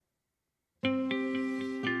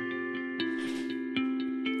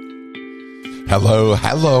Hello,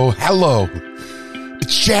 hello, hello.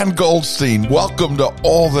 It's Jan Goldstein. Welcome to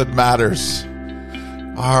All That Matters,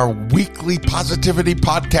 our weekly positivity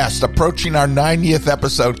podcast approaching our 90th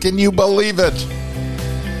episode. Can you believe it?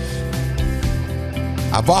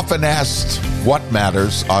 I've often asked what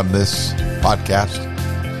matters on this podcast.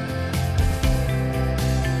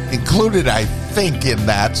 Included, I think, in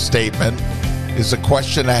that statement is a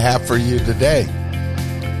question I have for you today.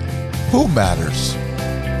 Who matters?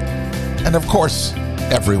 And of course,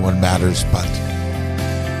 everyone matters, but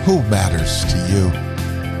who matters to you?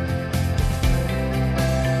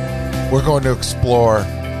 We're going to explore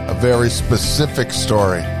a very specific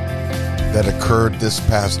story that occurred this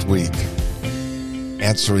past week,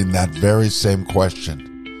 answering that very same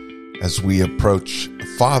question as we approach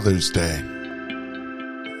Father's Day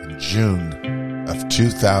in June of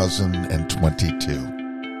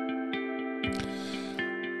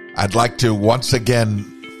 2022. I'd like to once again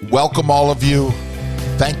welcome all of you.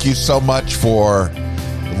 Thank you so much for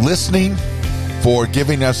listening, for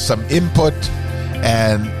giving us some input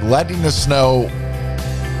and letting us know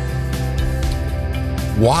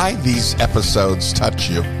why these episodes touch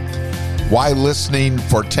you. Why listening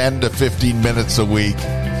for 10 to 15 minutes a week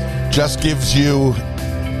just gives you,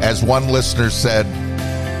 as one listener said,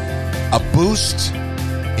 a boost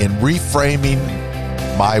in reframing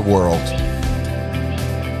my world.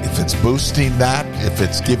 If it's boosting that, if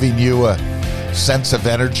it's giving you a sense of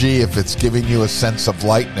energy, if it's giving you a sense of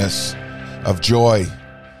lightness, of joy,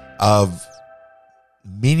 of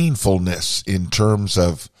meaningfulness in terms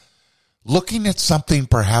of looking at something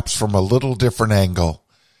perhaps from a little different angle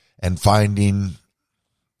and finding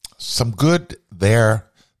some good there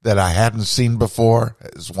that I hadn't seen before,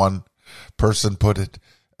 as one person put it,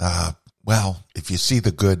 well, if you see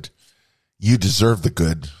the good, you deserve the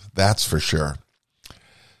good, that's for sure.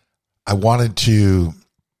 I wanted to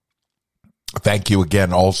thank you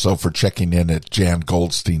again also for checking in at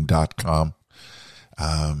jangoldstein.com,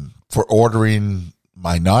 for ordering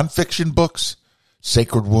my nonfiction books,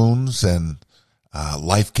 Sacred Wounds and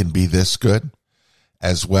Life Can Be This Good,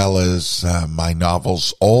 as well as my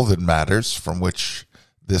novels, All That Matters, from which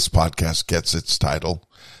this podcast gets its title,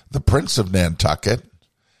 The Prince of Nantucket,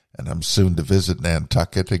 and I'm soon to visit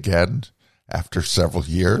Nantucket again after several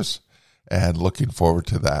years, and looking forward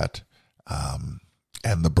to that.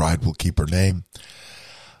 And The Bride Will Keep Her Name,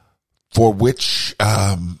 for which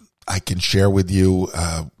I can share with you,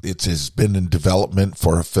 it has been in development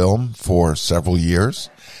for a film for several years,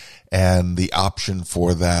 and the option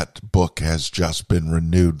for that book has just been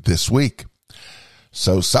renewed this week.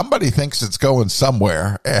 So somebody thinks it's going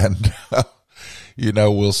somewhere, and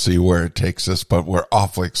we'll see where it takes us, but we're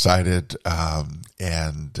awfully excited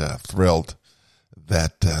and thrilled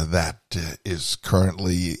that is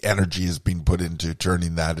currently, energy is being put into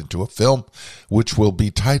turning that into a film, which will be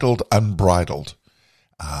titled Unbridled.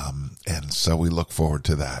 And so we look forward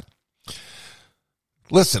to that.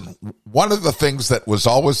 Listen, one of the things that was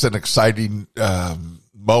always an exciting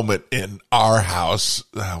moment in our house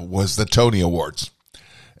was the Tony Awards.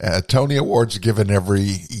 Tony Awards are given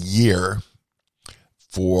every year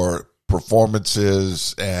for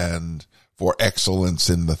performances and for excellence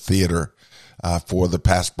in the theater. For the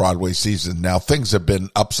past Broadway season. Now, things have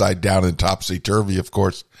been upside down and topsy-turvy, of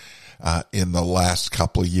course, in the last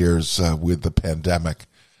couple of years with the pandemic.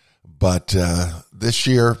 But this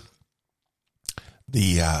year,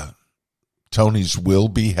 the Tonys will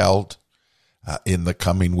be held in the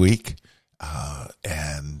coming week,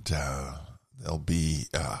 and they'll be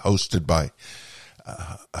hosted by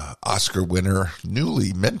Oscar winner,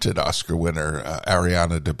 newly minted Oscar winner,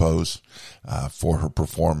 Ariana DeBose, for her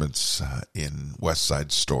performance in West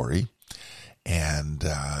Side Story. And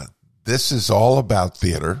this is all about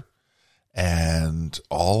theater and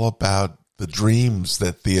all about the dreams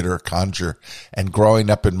that theater conjure. And growing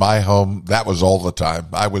up in my home, that was all the time.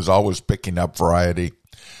 I was always picking up Variety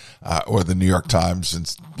or the New York Times and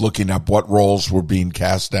looking up what roles were being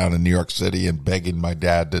cast down in New York City and begging my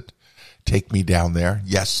dad to take me down there.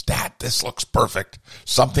 Yes, Dad, this looks perfect.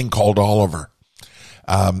 Something called Oliver.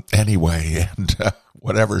 Anyway, and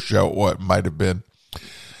whatever show it might have been.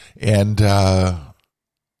 And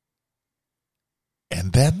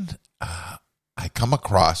then I come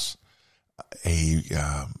across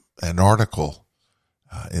an article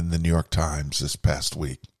in the New York Times this past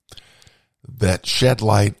week that shed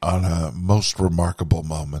light on a most remarkable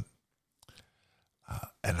moment.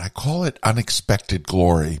 And I call it Unexpected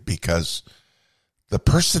Glory because the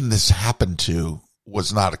person this happened to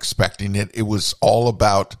was not expecting it. It was all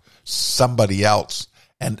about somebody else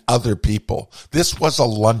and other people. This was a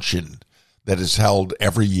luncheon that is held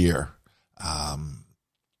every year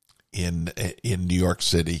in New York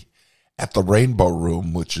City at the Rainbow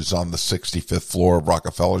Room, which is on the 65th floor of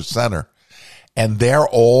Rockefeller Center. And there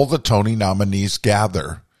all the Tony nominees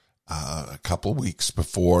gather a couple weeks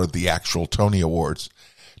before the actual Tony Awards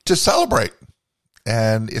to celebrate.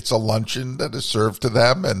 And it's a luncheon that is served to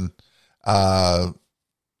them, and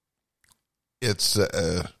it's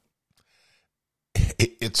the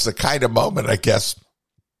kind of moment, I guess,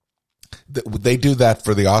 that they do that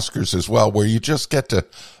for the Oscars as well, where you just get to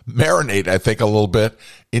marinate, I think, a little bit,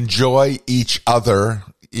 enjoy each other,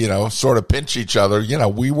 sort of pinch each other.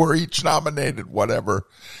 We were each nominated, whatever,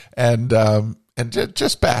 and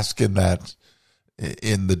just bask in that,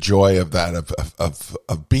 in the joy of that,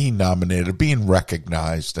 of being nominated, of being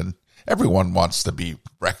recognized. And everyone wants to be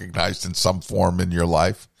recognized in some form in your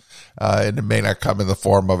life. And it may not come in the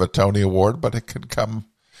form of a Tony Award, but it could come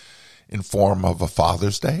in form of a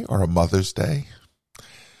Father's Day or a Mother's Day,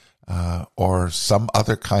 or some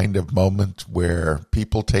other kind of moment where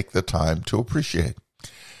people take the time to appreciate.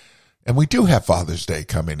 And we do have Father's Day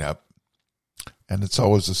coming up, and it's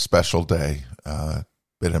always a special day.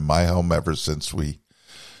 Been in my home ever since we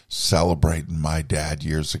celebrated my dad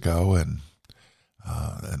years ago, and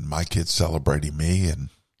my kids celebrating me, and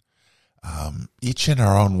each in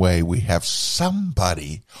our own way, we have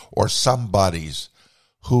somebody or somebodies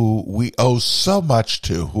who we owe so much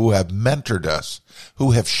to, who have mentored us,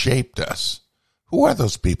 who have shaped us. Who are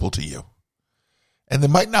those people to you? And they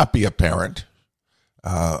might not be a parent.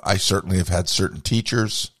 I certainly have had certain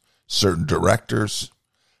teachers, certain directors,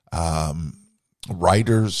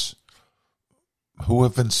 writers who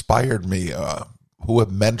have inspired me, who have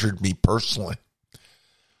mentored me personally.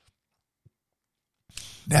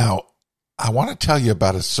 Now, I want to tell you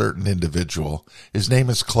about a certain individual. His name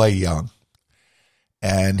is Clay Young,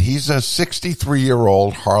 and he's a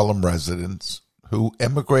 63-year-old Harlem resident who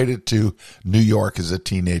emigrated to New York as a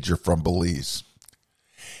teenager from Belize.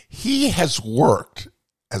 He has worked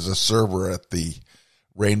as a server at the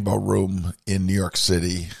Rainbow Room in New York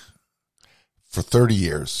City for 30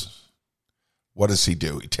 years. What does he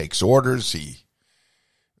do? He takes orders. He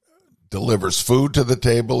delivers food to the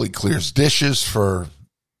table. He clears dishes for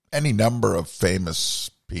any number of famous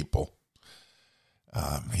people.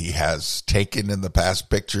 He has taken in the past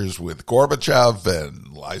pictures with Gorbachev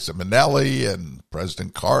and Liza Minnelli and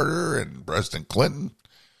President Carter and President Clinton,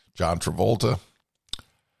 John Travolta.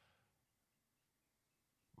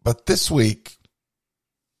 But this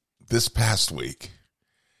past week,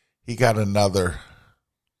 he got another,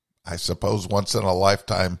 I suppose, once in a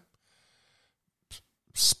lifetime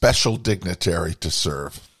special dignitary to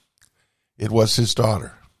serve. It was his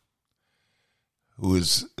daughter, who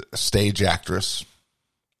is a stage actress,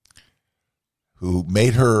 who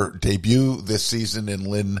made her debut this season in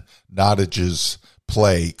Lynn Nottage's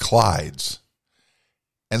play Clydes,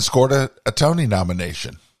 and scored a Tony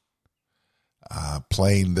nomination,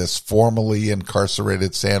 playing this formerly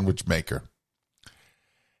incarcerated sandwich maker.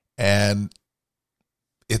 And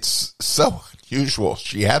it's so unusual.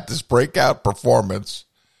 She had this breakout performance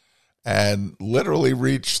and literally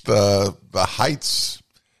reached the heights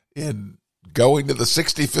in going to the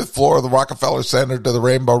 65th floor of the Rockefeller Center to the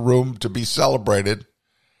Rainbow Room to be celebrated,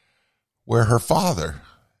 where her father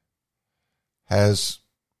has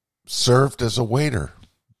served as a waiter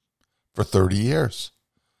for 30 years.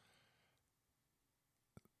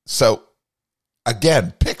 So,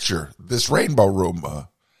 again, picture this Rainbow Room,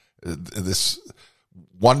 this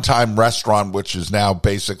one-time restaurant, which is now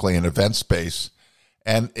basically an event space,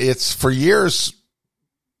 and it's for years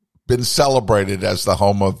been celebrated as the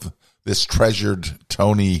home of this treasured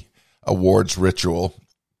Tony Awards ritual.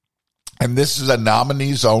 And this is a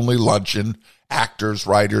nominees-only luncheon, actors,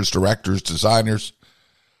 writers, directors, designers,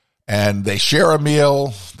 and they share a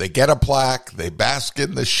meal, they get a plaque, they bask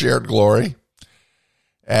in the shared glory.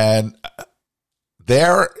 And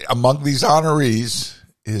there, among these honorees,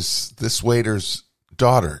 is this waiter's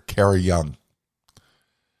daughter, Carrie Young.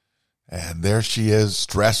 And there she is,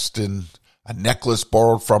 dressed in a necklace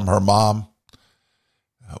borrowed from her mom,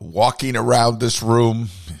 walking around this room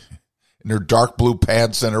in her dark blue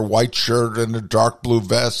pants and her white shirt and her dark blue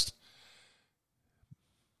vest.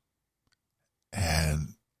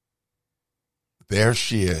 And there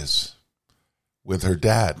she is with her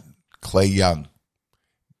dad, Clay Young,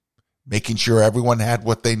 making sure everyone had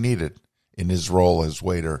what they needed in his role as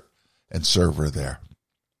waiter and server there.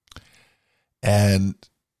 And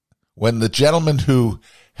when the gentleman who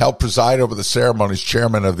helped preside over the ceremonies,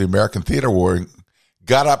 chairman of the American Theater Award,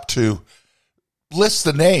 got up to list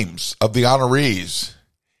the names of the honorees,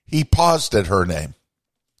 he paused at her name.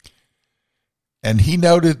 And he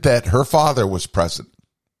noted that her father was present.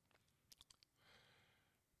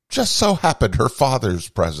 just so happened her father's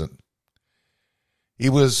present. He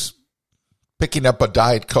was picking up a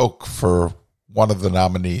Diet Coke for one of the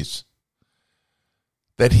nominees.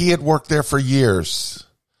 That he had worked there for years.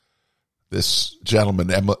 This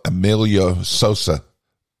gentleman, Emilio Sosa,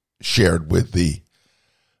 shared with the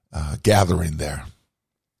gathering there.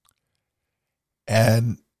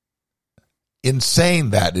 And in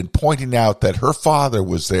saying that, in pointing out that her father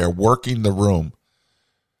was there working the room,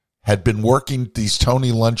 had been working these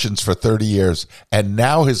Tony luncheons for 30 years, and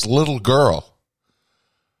now his little girl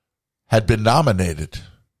had been nominated,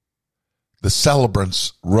 the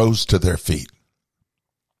celebrants rose to their feet.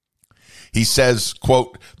 He says,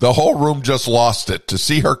 quote, the whole room just lost it to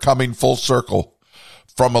see her coming full circle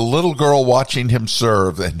from a little girl watching him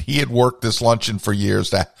serve, and he had worked this luncheon for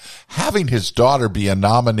years. That having his daughter be a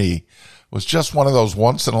nominee was just one of those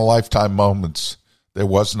once-in-a-lifetime moments. There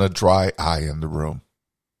wasn't a dry eye in the room.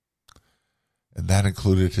 And that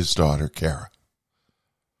included his daughter, Kara,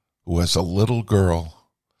 who as a little girl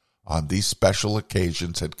on these special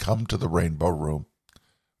occasions had come to the Rainbow Room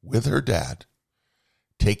with her dad,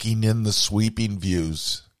 taking in the sweeping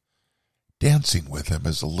views, dancing with him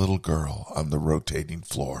as a little girl on the rotating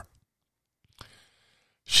floor.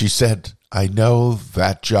 She said, I know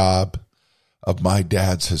that job of my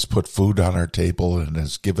dad's has put food on our table and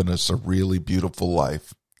has given us a really beautiful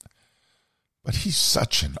life. But he's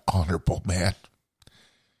such an honorable man.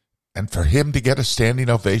 And for him to get a standing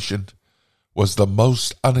ovation was the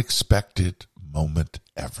most unexpected moment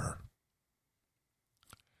ever.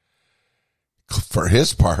 For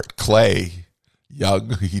his part, Clay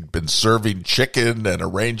Young, he'd been serving chicken and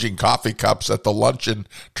arranging coffee cups at the luncheon,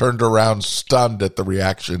 turned around stunned at the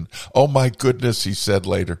reaction. Oh my goodness, he said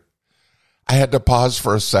later. I had to pause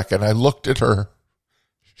for a second. I looked at her.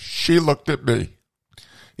 She looked at me.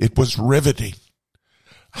 It was riveting.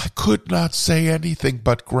 I could not say anything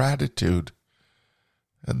but gratitude,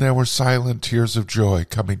 and there were silent tears of joy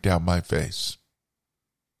coming down my face.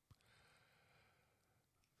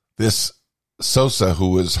 This Sosa, who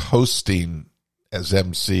was hosting as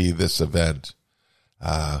MC this event,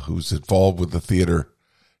 who's involved with the theater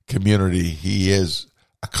community, he is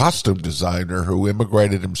a costume designer who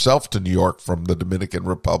immigrated himself to New York from the Dominican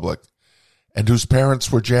Republic, and whose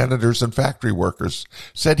parents were janitors and factory workers,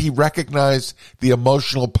 said he recognized the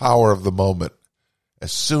emotional power of the moment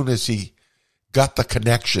as soon as he got the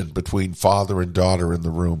connection between father and daughter in the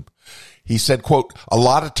room. He said, quote, a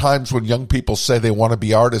lot of times when young people say they want to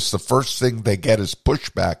be artists, the first thing they get is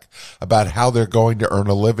pushback about how they're going to earn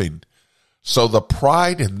a living. So the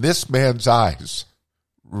pride in this man's eyes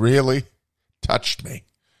really touched me,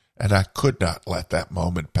 and I could not let that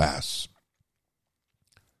moment pass.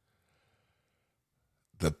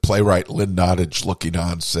 The playwright Lynn Nottage, looking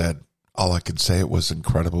on, said, all I can say, it was an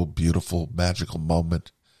incredible, beautiful, magical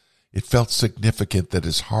moment. It felt significant that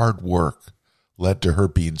his hard work led to her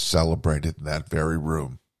being celebrated in that very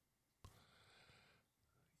room.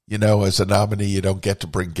 You know, as a nominee, you don't get to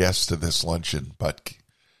bring guests to this luncheon, but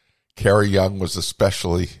Kara Young was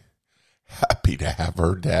especially happy to have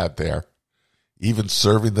her dad there, even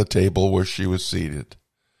serving the table where she was seated.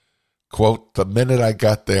 Quote, the minute I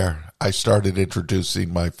got there, I started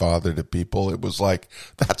introducing my father to people. It was like,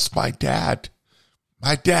 that's my dad.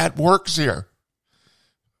 My dad works here.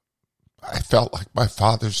 I felt like my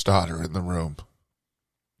father's daughter in the room.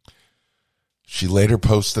 She later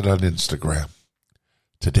posted on Instagram,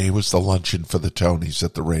 today was the luncheon for the Tonys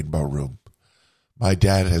at the Rainbow Room. My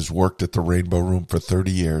dad has worked at the Rainbow Room for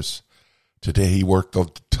 30 years. Today he worked the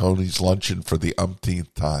Tonys luncheon for the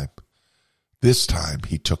umpteenth time. This time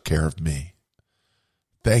he took care of me.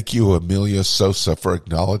 Thank you, Emilio Sosa, for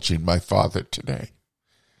acknowledging my father today.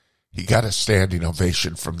 He got a standing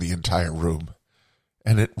ovation from the entire room,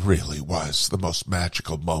 and it really was the most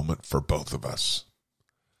magical moment for both of us.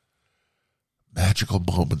 Magical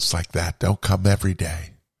moments like that don't come every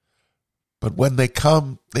day, but when they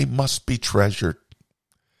come, they must be treasured.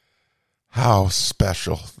 How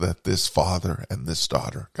special that this father and this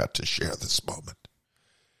daughter got to share this moment.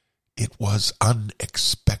 It was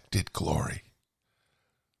unexpected glory.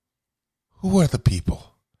 Who are the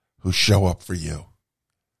people who show up for you?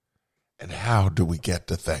 And how do we get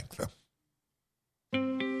to thank them?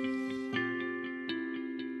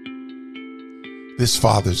 This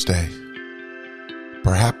Father's Day,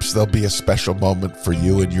 perhaps there'll be a special moment for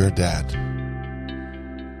you and your dad.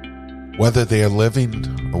 Whether they are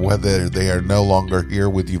living or whether they are no longer here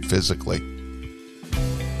with you physically,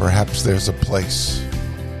 perhaps there's a place,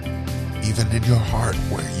 even in your heart,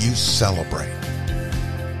 where you celebrate,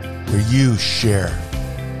 where you share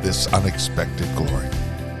this unexpected glory.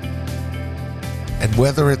 And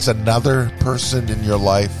whether it's another person in your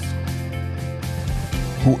life,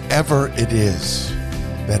 whoever it is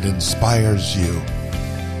that inspires you,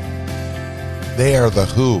 they are the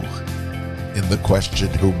who in the question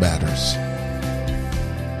who matters.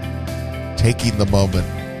 Taking the moment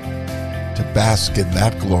to bask in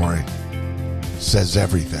that glory says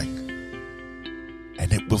everything,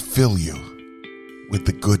 and it will fill you with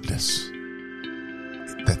the goodness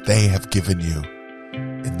that they have given you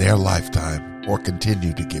in their lifetime or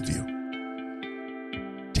continue to give you.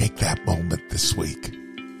 Take that moment this week.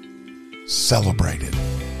 Celebrate it.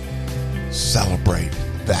 Celebrate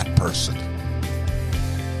that person.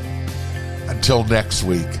 Until next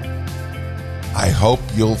week, I hope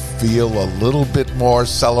you'll feel a little bit more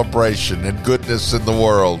celebration and goodness in the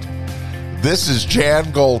world. This is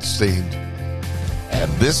Jan Goldstein,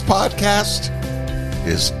 and this podcast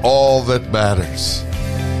is all that matters.